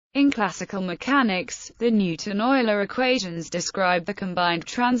In classical mechanics, the Newton-Euler equations describe the combined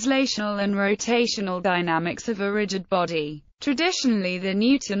translational and rotational dynamics of a rigid body. Traditionally, the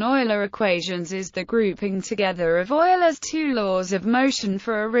Newton-Euler equations is the grouping together of Euler's two laws of motion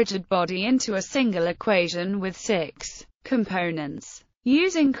for a rigid body into a single equation with 6 components,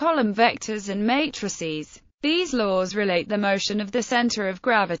 using column vectors and matrices. These laws relate the motion of the center of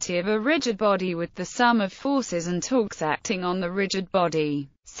gravity of a rigid body with the sum of forces and torques acting on the rigid body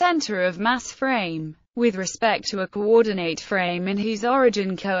center of mass frame, with respect to a coordinate frame in whose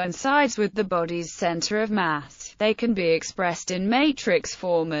origin coincides with the body's center of mass. They can be expressed in matrix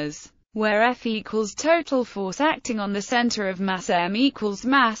form as, where F equals total force acting on the center of mass, M equals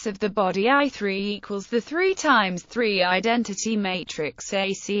mass of the body, I3 equals the 3 times 3 identity matrix,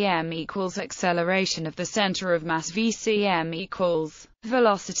 ACM equals acceleration of the center of mass, VCM equals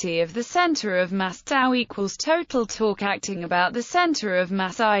velocity of the center of mass, tau equals total torque acting about the center of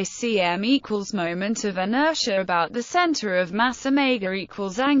mass, ICM equals moment of inertia about the center of mass, omega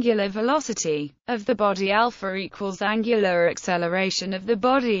equals angular velocity of the body, alpha equals angular acceleration of the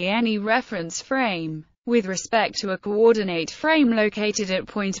body. Any reference frame with respect to a coordinate frame located at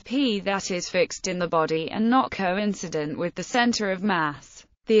point P that is fixed in the body and not coincident with the center of mass.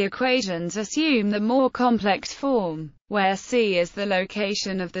 The equations assume the more complex form, where C is the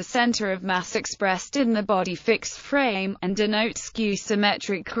location of the center of mass expressed in the body fixed frame, and denote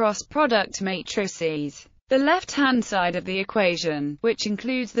skew-symmetric cross-product matrices. The left-hand side of the equation, which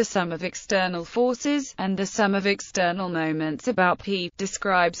includes the sum of external forces, and the sum of external moments about P,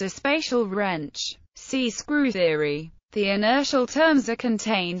 describes a spatial wrench. See screw theory. The inertial terms are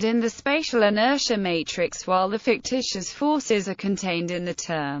contained in the spatial inertia matrix, while the fictitious forces are contained in the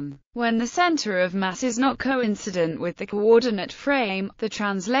term. When the center of mass is not coincident with the coordinate frame, the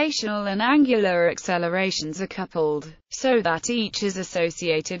translational and angular accelerations are coupled, so that each is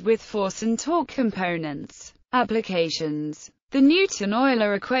associated with force and torque components. Applications. The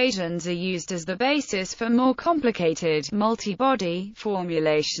Newton-Euler equations are used as the basis for more complicated, multi-body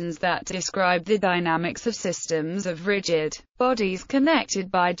formulations that describe the dynamics of systems of rigid bodies connected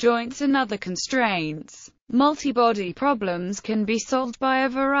by joints and other constraints. Multi-body problems can be solved by a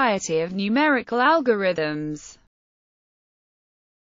variety of numerical algorithms.